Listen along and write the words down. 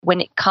when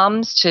it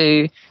comes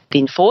to the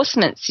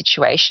enforcement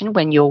situation,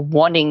 when you're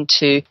wanting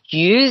to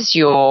use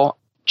your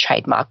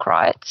trademark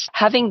rights,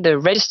 having the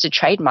registered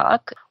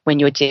trademark when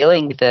you're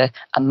dealing with a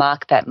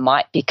mark that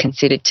might be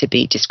considered to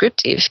be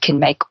descriptive can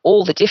make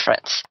all the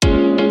difference.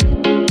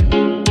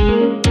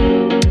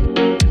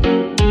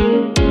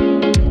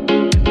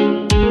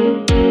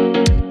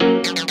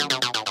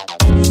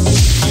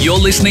 You're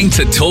listening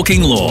to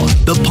Talking Law,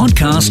 the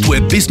podcast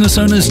where business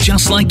owners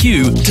just like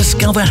you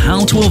discover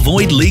how to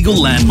avoid legal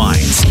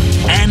landmines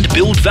and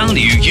build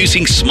value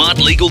using smart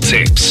legal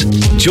tips.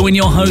 Join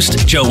your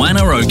host,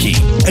 Joanna Oakey,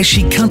 as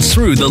she cuts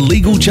through the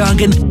legal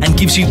jargon and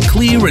gives you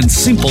clear and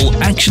simple,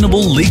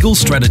 actionable legal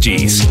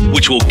strategies,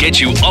 which will get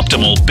you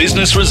optimal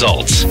business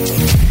results.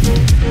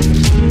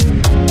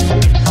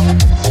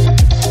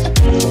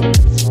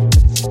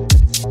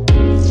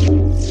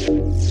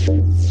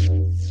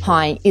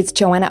 Hi, it's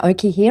Joanna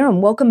Oakey here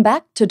and welcome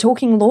back to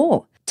Talking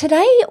Law.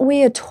 Today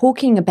we are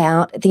talking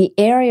about the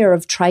area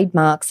of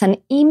trademarks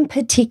and in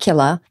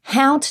particular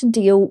how to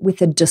deal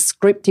with a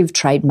descriptive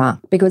trademark,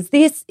 because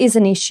this is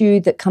an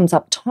issue that comes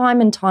up time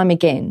and time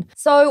again.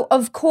 So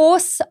of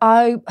course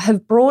I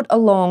have brought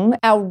along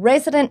our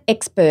resident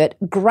expert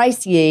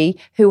Grace Yee,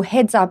 who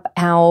heads up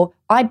our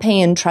IP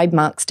and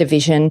Trademarks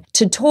division,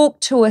 to talk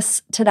to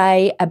us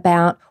today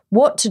about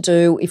what to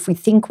do if we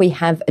think we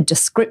have a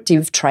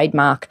descriptive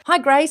trademark. Hi,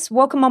 Grace.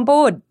 Welcome on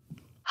board.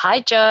 Hi,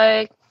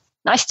 Joe.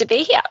 Nice to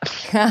be here.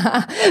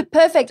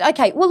 Perfect.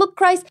 Okay. Well, look,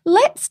 Grace,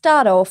 let's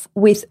start off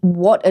with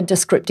what a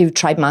descriptive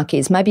trademark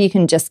is. Maybe you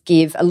can just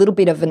give a little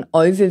bit of an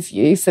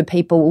overview for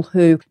people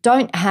who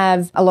don't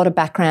have a lot of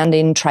background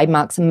in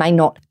trademarks and may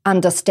not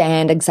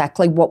understand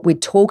exactly what we're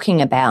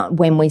talking about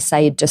when we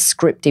say a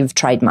descriptive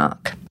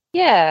trademark.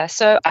 Yeah,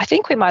 so I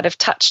think we might have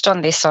touched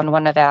on this on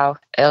one of our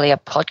earlier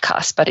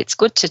podcasts, but it's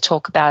good to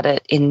talk about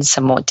it in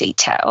some more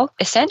detail.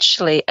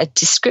 Essentially, a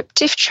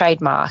descriptive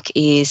trademark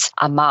is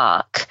a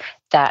mark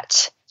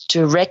that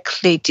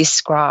directly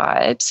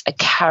describes a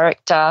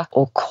character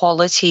or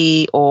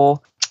quality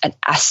or an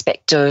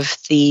aspect of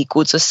the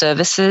goods or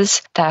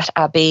services that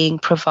are being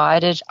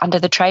provided under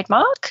the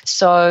trademark.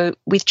 So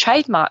with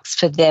trademarks,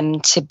 for them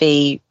to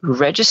be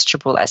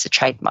registrable as a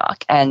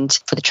trademark and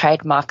for the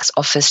Trademarks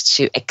Office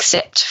to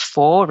accept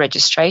for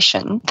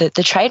registration,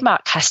 the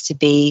trademark has to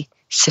be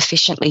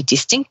sufficiently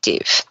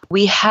distinctive.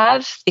 We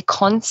have the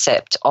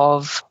concept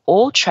of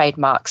all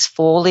trademarks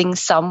falling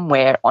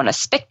somewhere on a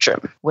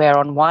spectrum, where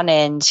on one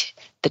end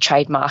the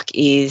trademark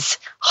is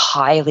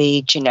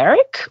highly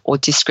generic or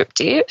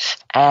descriptive,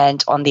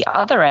 and on the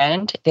other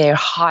end, they're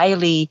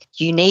highly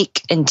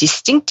unique and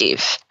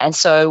distinctive. And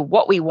so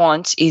what we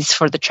want is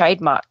for the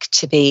trademark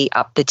to be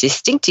up the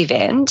distinctive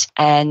end.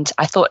 And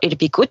I thought it'd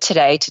be good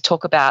today to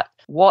talk about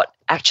what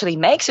actually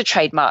makes a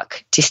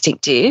trademark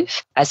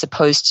distinctive as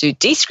opposed to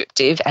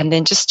descriptive, and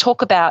then just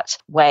talk about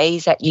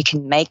ways that you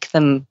can make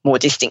them more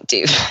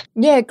distinctive.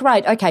 Yeah,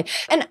 great. Okay.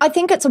 And I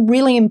think it's a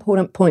really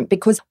important point,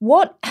 because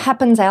what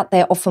happens out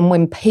there often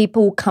when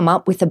people come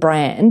up with a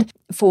brand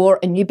for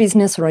a new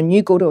business or a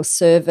new good or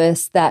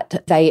service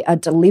that they are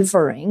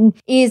delivering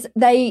is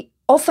they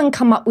often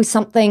come up with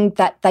something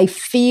that they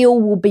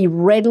feel will be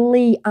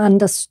readily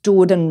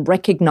understood and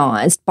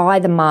recognised by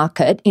the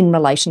market in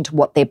relation to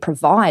what they're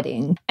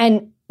providing.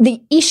 And the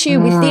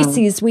issue with this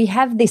is we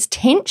have this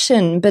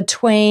tension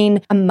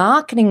between a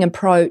marketing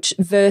approach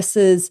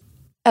versus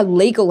a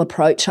legal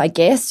approach, I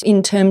guess,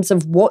 in terms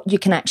of what you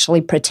can actually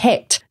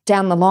protect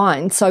down the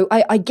line. So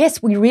I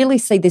guess we really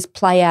see this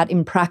play out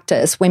in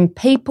practice when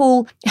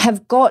people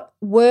have got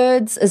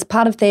words as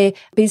part of their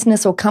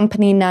business or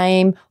company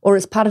name or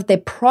as part of their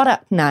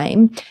product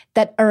name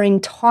that are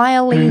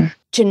entirely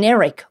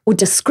generic or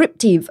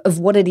descriptive of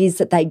what it is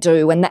that they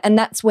do. And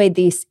that's where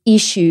this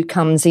issue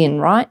comes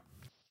in, right?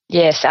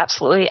 Yes,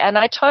 absolutely. And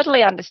I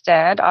totally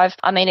understand.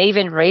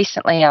 Even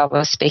recently I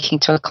was speaking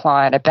to a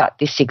client about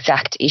this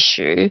exact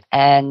issue,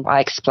 and I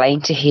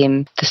explained to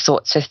him the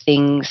sorts of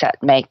things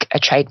that make a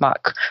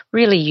trademark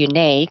really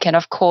unique. And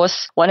of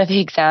course, one of the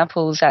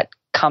examples that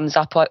comes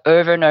up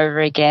over and over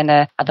again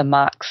are the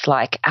marks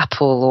like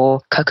Apple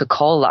or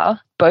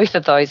Coca-Cola. Both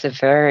of those are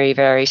very,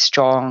 very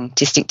strong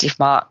distinctive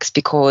marks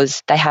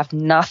because they have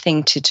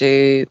nothing to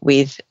do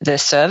with the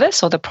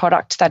service or the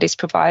product that is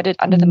provided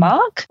under the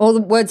mark. Or the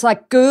words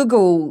like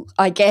Google,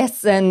 I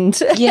guess, and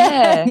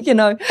yeah, you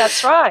know.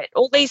 That's right.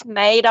 All these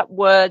made up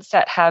words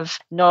that have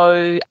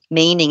no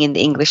meaning in the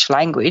English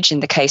language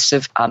in the case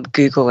of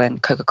Google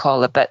and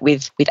Coca-Cola. But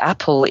with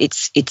Apple,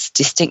 it's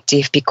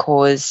distinctive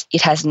because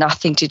it has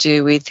nothing to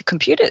do with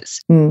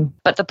computers.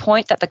 But the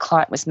point that the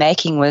client was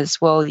making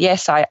was, well,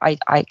 yes, I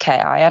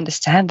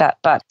understand that,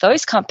 but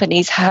those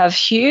companies have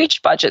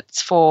huge budgets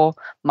for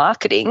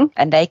marketing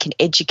and they can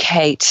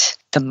educate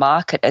the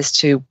market as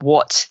to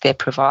what they're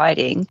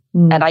providing.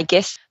 And I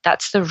guess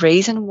that's the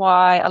reason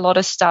why a lot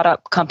of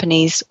startup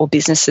companies or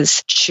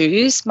businesses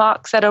choose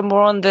marks that are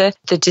more on the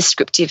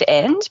descriptive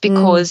end,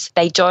 because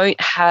they don't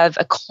have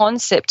a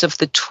concept of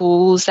the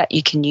tools that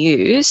you can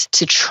use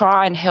to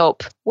try and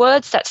help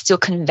words that still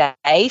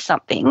convey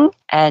something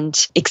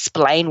and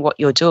explain what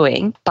you're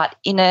doing, but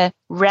in a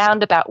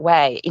roundabout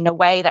way, in a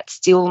way that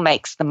still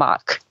makes the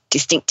mark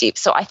distinctive.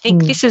 So I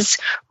think this is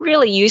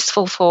really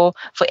useful for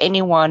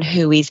anyone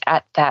who is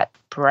at that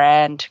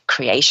brand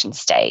creation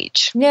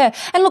stage. Yeah.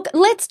 And look,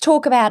 let's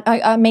talk about,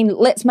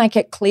 let's make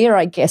it clear,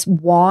 I guess,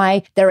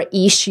 why there are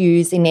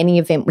issues in any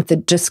event with the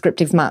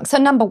descriptive mark. So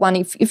number one,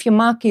 if your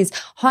mark is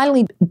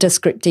highly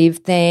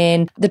descriptive,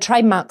 then the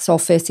Trademarks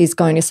Office is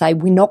going to say,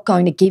 we're not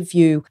going to give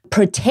you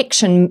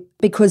protection,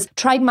 because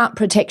trademark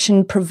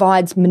protection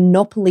provides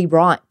monopoly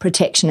right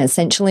protection,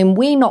 essentially. And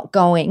we're not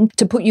going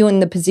to put you in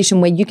the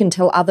position where you can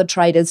tell other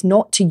traders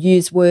not to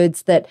use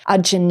words that are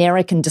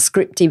generic and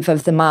descriptive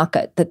of the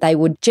market, that they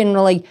would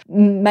generally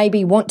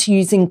maybe want to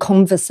use in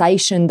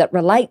conversation that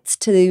relates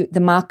to the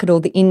market or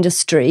the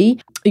industry,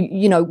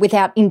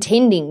 without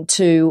intending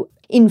to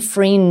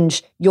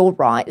infringe your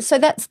right. So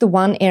that's the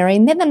one area.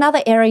 And then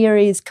another area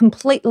is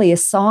completely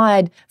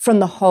aside from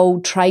the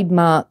whole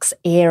trademarks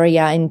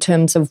area in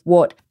terms of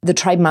what the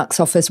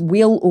Trademarks Office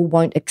will or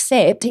won't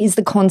accept is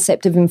the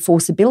concept of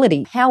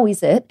enforceability. How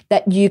is it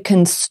that you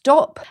can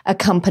stop a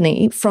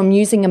company from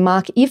using a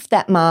mark if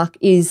that mark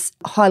is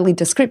highly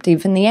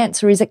descriptive? And the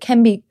answer is it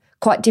can be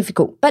quite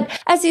difficult. But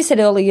as you said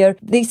earlier,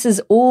 this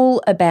is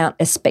all about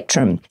a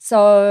spectrum.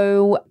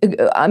 So,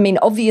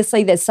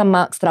 obviously there's some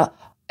marks that are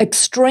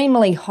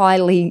extremely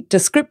highly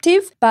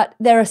descriptive, but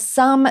there are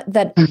some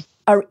that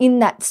are in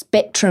that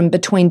spectrum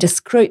between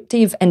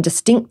descriptive and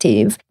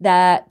distinctive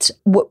that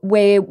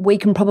where we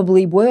can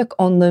probably work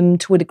on them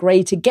to a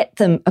degree to get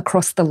them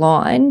across the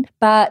line.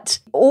 But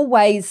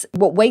always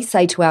what we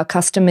say to our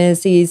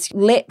customers is,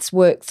 let's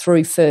work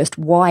through first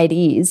why it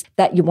is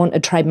that you want a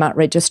trademark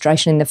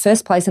registration in the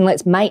first place, and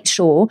let's make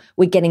sure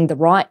we're getting the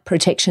right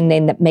protection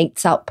then that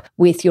meets up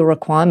with your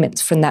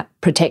requirements from that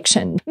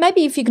protection.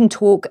 Maybe if you can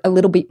talk a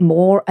little bit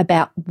more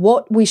about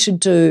what we should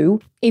do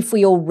if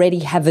we already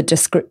have a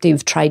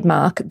descriptive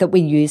trademark that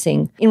we're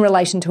using in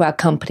relation to our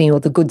company or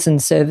the goods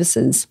and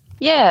services.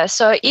 Yeah,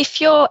 so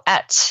if you're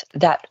at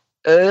that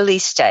early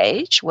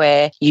stage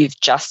where you've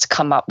just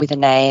come up with a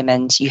name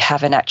and you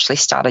haven't actually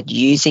started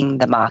using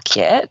the mark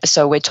yet.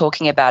 So we're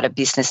talking about a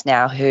business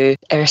now who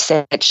are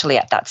essentially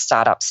at that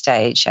startup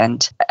stage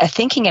and are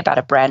thinking about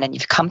a brand, and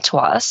you've come to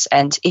us.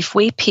 And if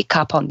we pick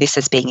up on this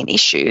as being an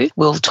issue,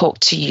 we'll talk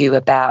to you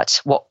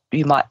about what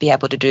you might be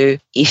able to do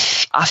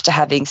if, after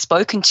having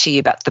spoken to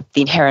you about the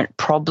inherent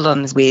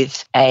problems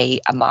with a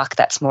mark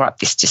that's more up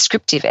this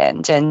descriptive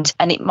end. And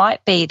it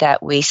might be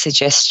that we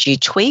suggest you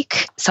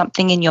tweak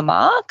something in your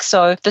mark.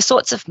 So the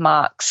sorts of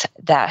marks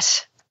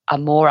that are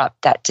more up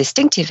that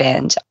distinctive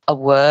end are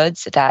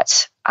words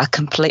that are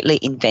completely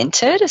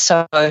invented.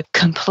 So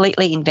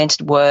completely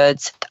invented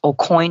words or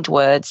coined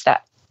words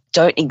that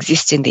don't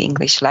exist in the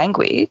English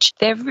language.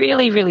 They're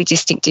really, really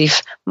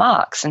distinctive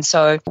marks. And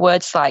so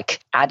words like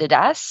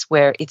Adidas,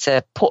 where it's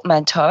a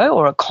portmanteau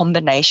or a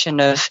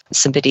combination of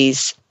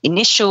somebody's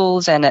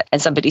initials and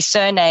somebody's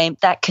surname,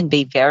 that can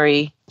be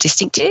very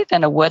distinctive.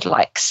 And a word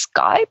like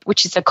Skype,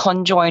 which is a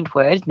conjoined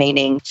word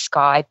meaning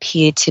sky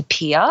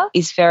peer-to-peer,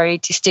 is very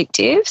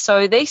distinctive.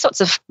 So these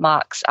sorts of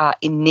marks are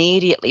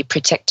immediately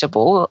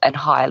protectable and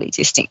highly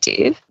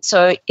distinctive.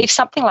 So if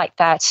something like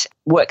that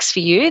works for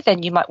you,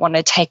 then you might want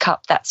to take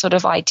up that sort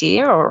of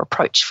idea or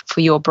approach for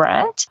your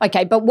brand.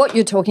 Okay, but what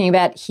you're talking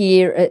about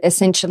here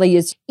essentially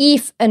is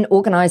if an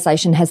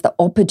organisation has the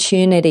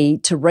opportunity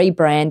to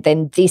rebrand,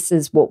 then this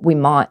is what we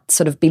might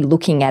sort of be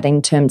looking at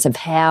in terms of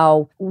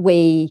how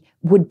we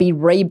would be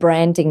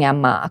rebranding our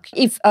mark.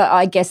 If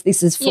I guess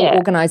this is for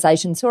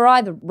organisations who are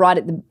either right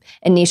at the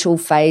initial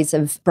phase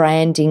of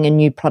branding a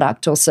new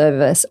product or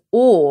service,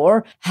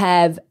 or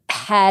have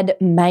had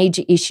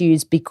major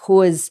issues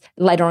because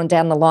later on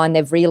down the line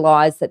they've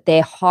realised that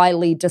their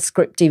highly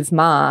descriptive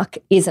mark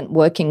isn't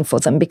working for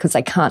them because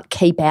they can't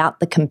keep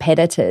out the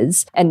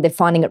competitors, and they're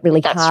finding it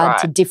really hard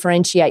to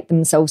differentiate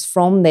themselves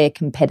from their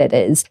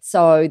competitors.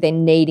 So they're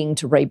needing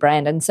to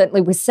rebrand, and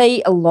certainly we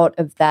see a lot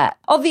of that.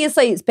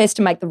 Obviously, it's best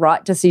to make the right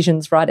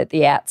decisions right at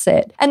the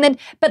outset. And then,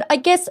 but I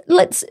guess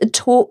let's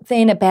talk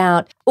then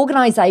about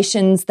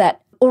organisations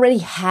that already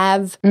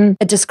have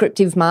a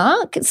descriptive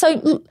mark.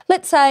 So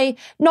let's say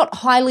not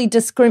highly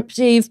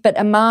descriptive, but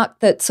a mark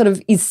that sort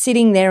of is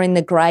sitting there in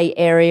the grey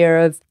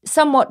area of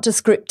somewhat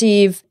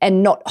descriptive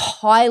and not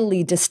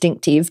highly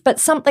distinctive, but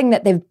something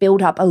that they've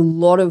built up a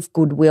lot of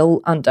goodwill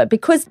under.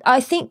 Because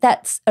I think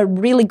that's a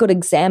really good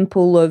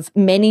example of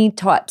many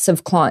types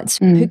of clients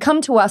who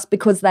come to us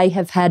because they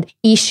have had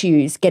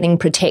issues getting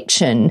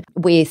protection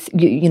with,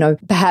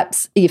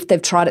 perhaps if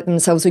they've tried it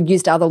themselves or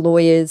used other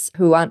lawyers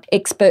who aren't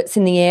experts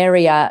in the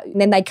area, area,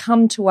 and then they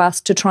come to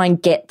us to try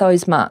and get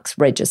those marks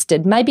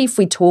registered. Maybe if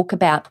we talk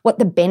about what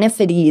the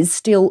benefit is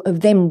still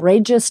of them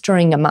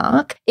registering a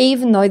mark,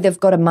 even though they've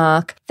got a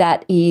mark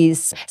that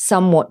is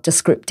somewhat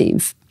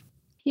descriptive.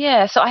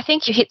 Yeah, so I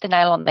think you hit the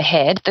nail on the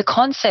head. The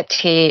concept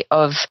here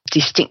of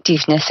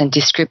distinctiveness and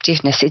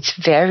descriptiveness, it's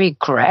very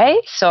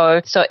grey.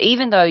 So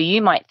even though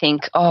you might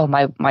think, oh,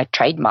 my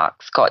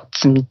trademark's got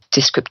some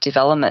descriptive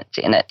elements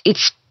in it,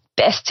 it's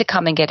best to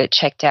come and get it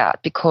checked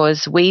out,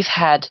 because we've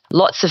had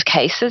lots of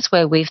cases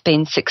where we've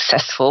been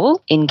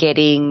successful in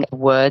getting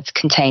words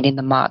contained in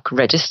the mark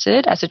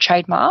registered as a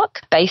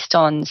trademark based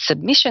on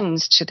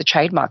submissions to the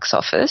Trademarks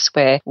Office,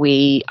 where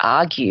we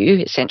argue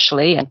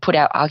essentially and put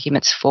our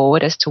arguments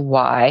forward as to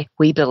why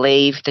we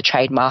believe the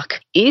trademark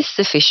is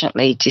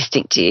sufficiently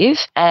distinctive.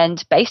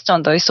 And based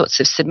on those sorts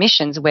of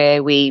submissions,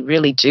 where we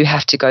really do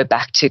have to go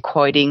back to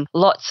quoting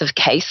lots of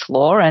case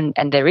law, and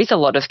there is a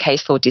lot of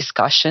case law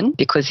discussion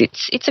because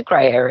it's a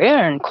grey area,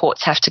 and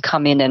courts have to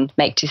come in and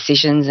make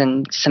decisions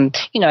and some,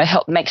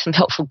 make some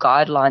helpful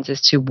guidelines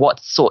as to what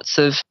sorts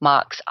of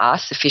marks are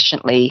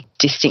sufficiently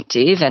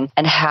distinctive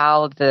and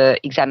how the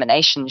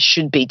examination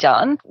should be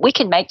done. We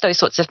can make those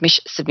sorts of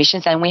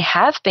submissions, and we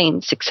have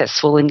been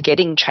successful in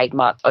getting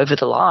trademark over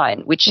the line,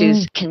 which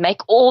can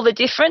make all the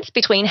difference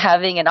between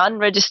having an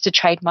unregistered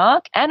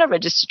trademark and a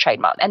registered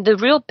trademark. And the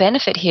real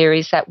benefit here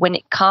is that when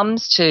it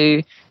comes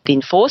to the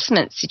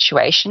enforcement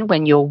situation,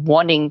 when you're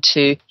wanting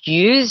to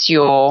use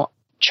your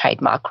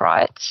trademark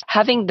rights,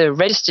 having the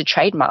registered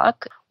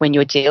trademark when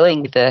you're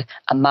dealing with a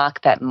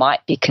mark that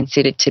might be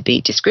considered to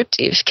be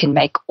descriptive can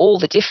make all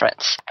the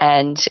difference.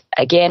 And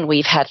again,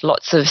 we've had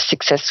lots of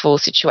successful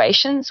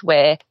situations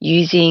where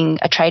using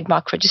a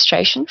trademark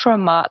registration for a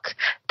mark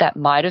that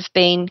might have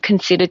been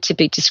considered to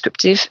be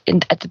descriptive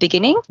at the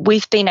beginning,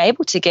 we've been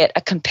able to get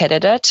a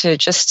competitor to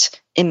just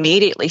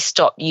immediately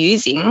stop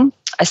using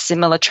a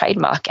similar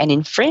trademark and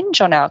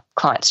infringe on our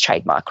client's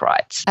trademark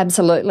rights.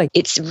 Absolutely.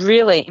 It's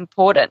really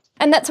important.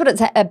 And that's what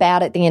it's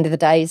about at the end of the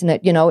day, isn't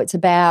it? It's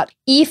about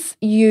if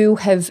you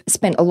have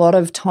spent a lot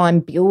of time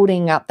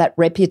building up that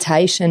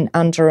reputation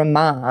under a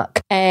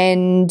mark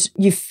and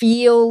you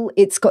feel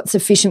it's got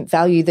sufficient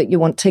value that you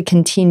want to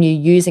continue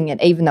using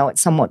it, even though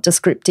it's somewhat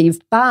descriptive,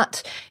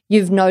 but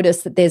you've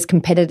noticed that there's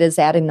competitors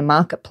out in the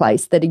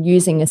marketplace that are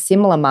using a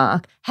similar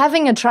mark,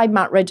 having a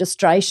trademark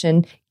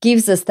registration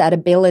gives us that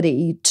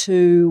ability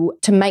to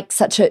make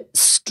such a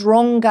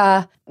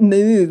stronger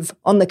move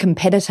on the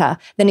competitor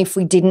than if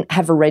we didn't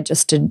have a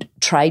registered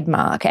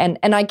trademark. And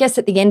I guess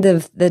at the end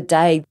of the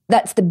day,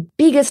 that's the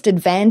biggest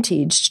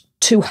advantage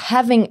to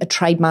having a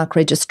trademark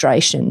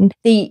registration,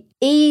 the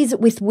ease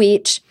with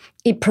which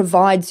it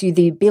provides you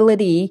the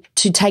ability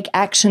to take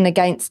action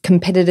against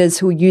competitors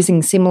who are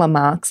using similar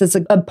marks, as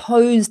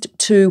opposed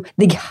to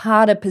the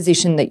harder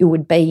position that you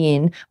would be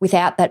in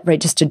without that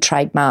registered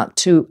trademark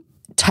to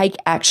take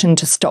action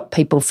to stop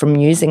people from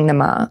using the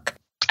mark.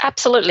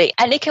 Absolutely.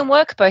 And it can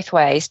work both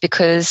ways,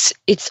 because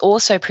it's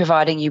also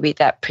providing you with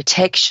that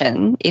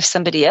protection. If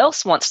somebody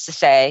else wants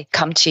to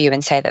come to you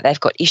and say that they've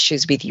got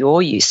issues with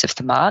your use of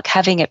the mark,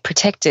 having it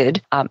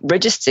protected,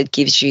 registered,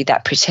 gives you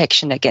that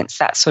protection against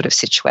that sort of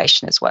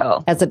situation as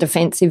well. As a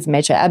defensive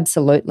measure,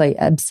 absolutely,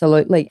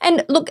 absolutely.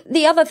 And look,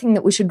 the other thing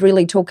that we should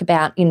really talk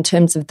about in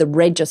terms of the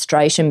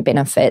registration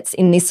benefits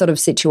in this sort of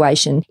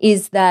situation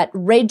is that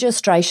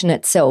registration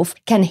itself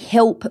can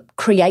help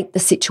create the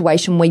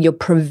situation where you're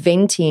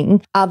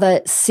preventing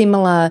other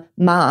similar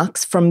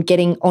marks from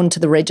getting onto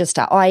the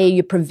register, i.e.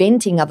 you're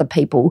preventing other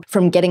people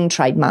from getting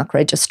trademark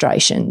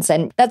registrations.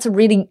 And that's a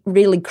really,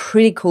 really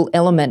critical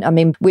element. I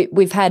mean,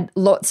 we've had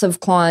lots of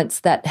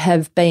clients that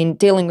have been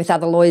dealing with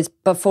other lawyers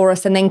before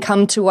us and then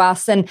come to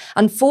us and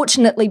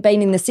unfortunately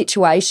been in the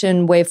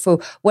situation where for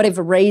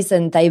whatever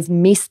reason they've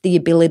missed the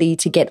ability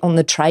to get on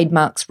the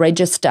trademarks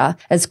register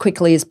as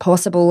quickly as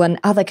possible, and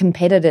other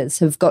competitors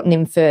have gotten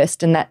in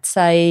first. And that's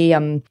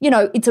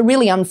it's a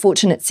really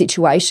unfortunate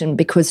situation,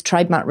 because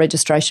trademark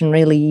registration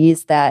really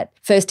is that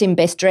first in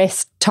best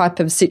dressed type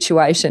of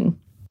situation.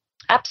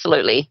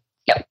 Absolutely.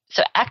 Yep.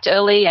 So act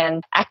early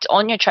and act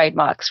on your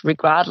trademarks,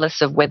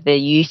 regardless of whether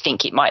you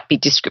think it might be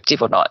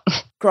descriptive or not.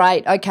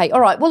 Great. Okay.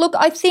 All right. Well, look,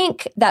 I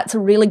think that's a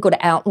really good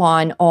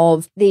outline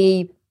of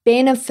the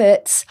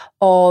benefits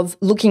of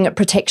looking at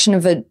protection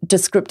of a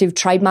descriptive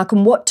trademark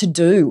and what to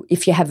do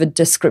if you have a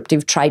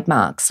descriptive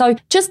trademark. So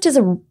just as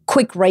a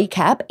quick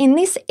recap, in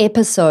this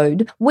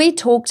episode, we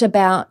talked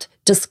about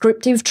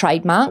descriptive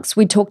trademarks.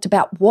 We talked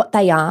about what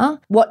they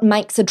are, what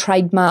makes a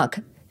trademark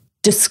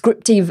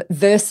descriptive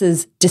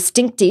versus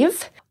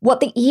distinctive, what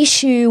the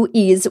issue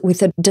is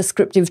with a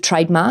descriptive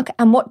trademark,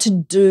 and what to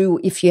do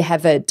if you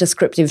have a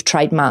descriptive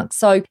trademark.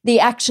 So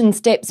the action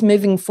steps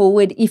moving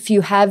forward if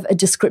you have a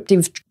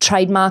descriptive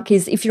trademark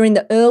is, if you're in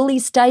the early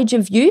stage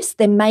of use,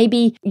 then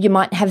maybe you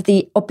might have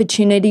the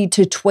opportunity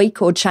to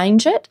tweak or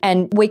change it.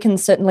 And we can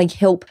certainly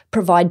help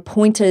provide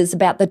pointers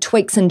about the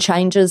tweaks and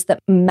changes that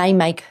may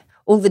make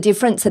all the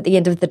difference at the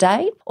end of the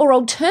day. Or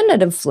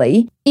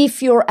alternatively,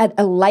 if you're at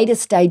a later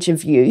stage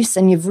of use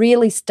and you've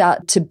really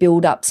started to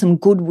build up some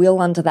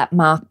goodwill under that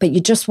mark, but you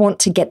just want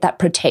to get that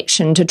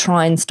protection to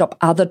try and stop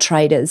other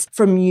traders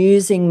from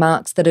using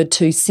marks that are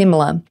too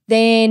similar,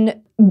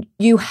 then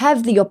you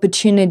have the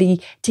opportunity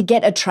to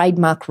get a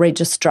trademark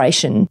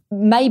registration.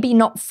 Maybe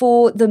not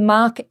for the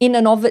mark in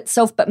and of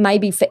itself, but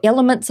maybe for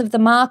elements of the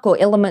mark or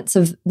elements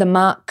of the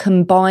mark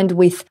combined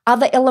with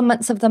other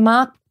elements of the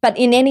mark. But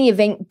in any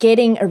event,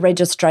 getting a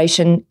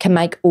registration can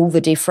make all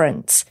the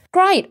difference.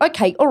 Great.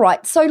 Okay. All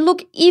right. So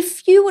look,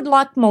 if you would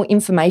like more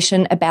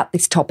information about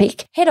this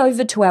topic, head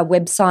over to our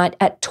website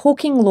at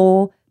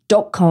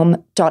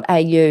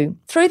talkinglaw.com.au.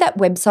 Through that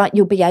website,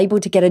 you'll be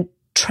able to get a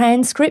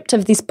transcript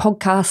of this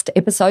podcast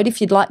episode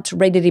if you'd like to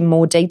read it in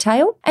more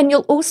detail. And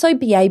you'll also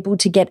be able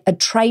to get a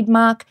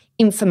trademark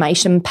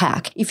information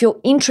pack if you're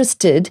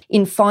interested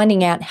in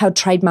finding out how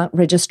trademark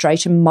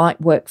registration might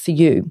work for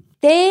you.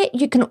 There,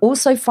 you can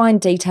also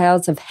find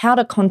details of how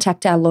to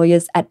contact our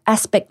lawyers at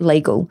Aspect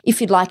Legal if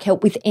you'd like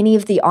help with any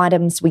of the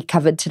items we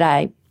covered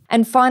today.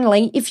 And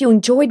finally, if you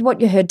enjoyed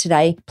what you heard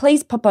today,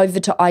 please pop over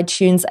to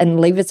iTunes and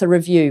leave us a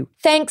review.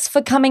 Thanks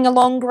for coming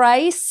along,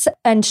 Grace,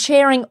 and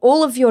sharing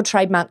all of your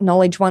trademark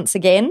knowledge once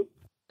again.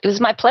 It was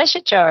my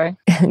pleasure, Jo.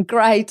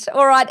 Great.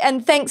 All right.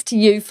 And thanks to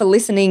you for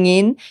listening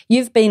in.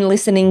 You've been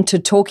listening to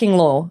Talking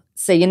Law.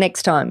 See you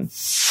next time.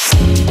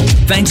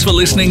 Thanks for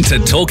listening to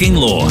Talking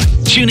Law.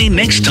 Tune in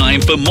next time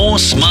for more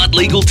smart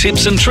legal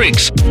tips and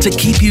tricks to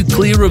keep you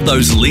clear of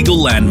those legal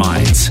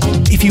landmines.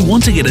 If you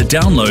want to get a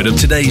download of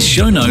today's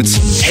show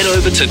notes, head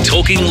over to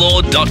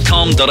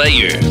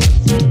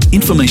talkinglaw.com.au.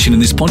 Information in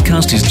this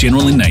podcast is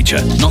general in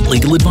nature, not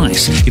legal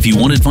advice. If you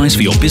want advice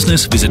for your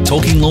business, visit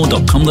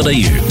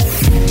talkinglaw.com.au.